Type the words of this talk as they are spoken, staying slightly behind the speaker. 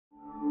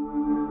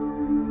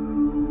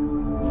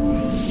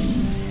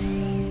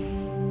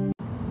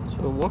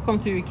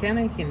Welcome to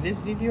YOUCANIC. In this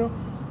video,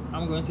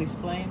 I'm going to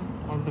explain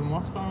one of the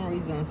most common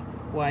reasons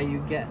why you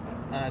get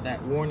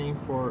that warning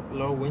for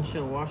low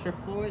windshield washer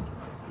fluid,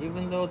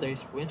 even though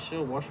there's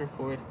windshield washer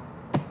fluid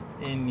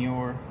in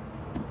your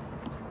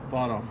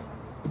bottle.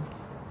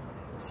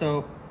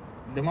 So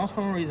the most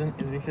common reason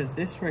is because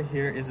this right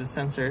here is a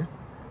sensor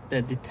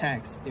that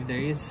detects if there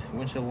is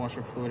windshield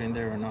washer fluid in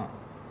there or not.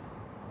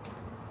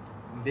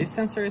 This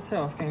sensor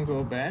itself can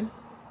go bad.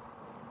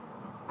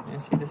 You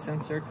see the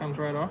sensor comes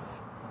right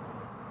off,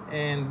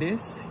 and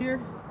this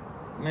here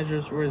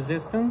measures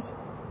resistance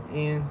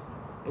in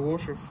the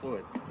washer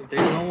fluid. If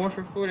there's no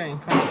washer fluid and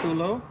it comes too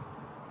low,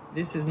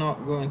 this is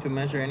not going to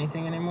measure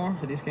anything anymore.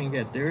 This can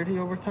get dirty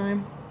over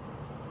time,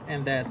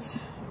 and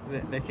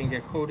they can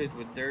get coated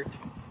with dirt,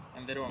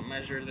 and they don't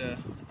measure the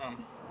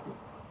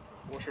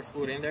washer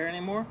fluid in there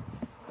anymore.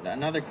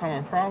 Another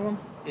common problem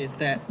is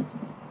that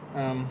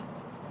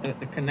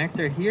the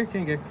connector here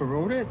can get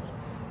corroded.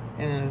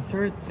 And the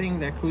third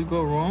thing that could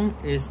go wrong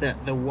is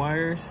that the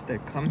wires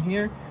that come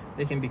here,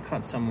 they can be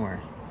cut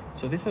somewhere.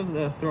 So these are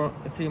the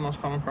three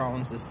most common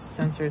problems: the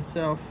sensor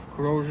itself,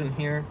 corrosion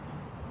here,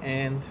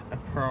 and a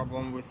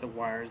problem with the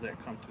wires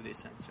that come to the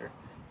sensor.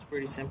 It's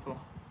pretty simple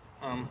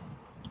to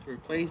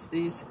replace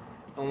these.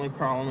 The only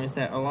problem is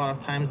that a lot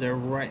of times they're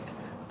right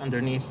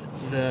underneath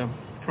the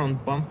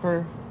front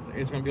bumper.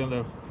 It's going to be on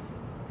the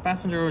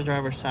passenger or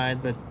driver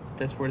side, but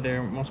that's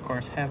where most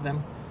cars have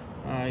them.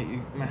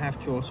 You might have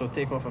to also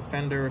take off a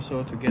fender or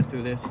so to get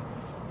to this,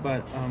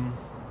 but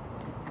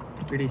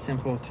pretty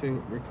simple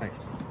to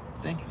replace.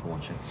 Thank you for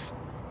watching.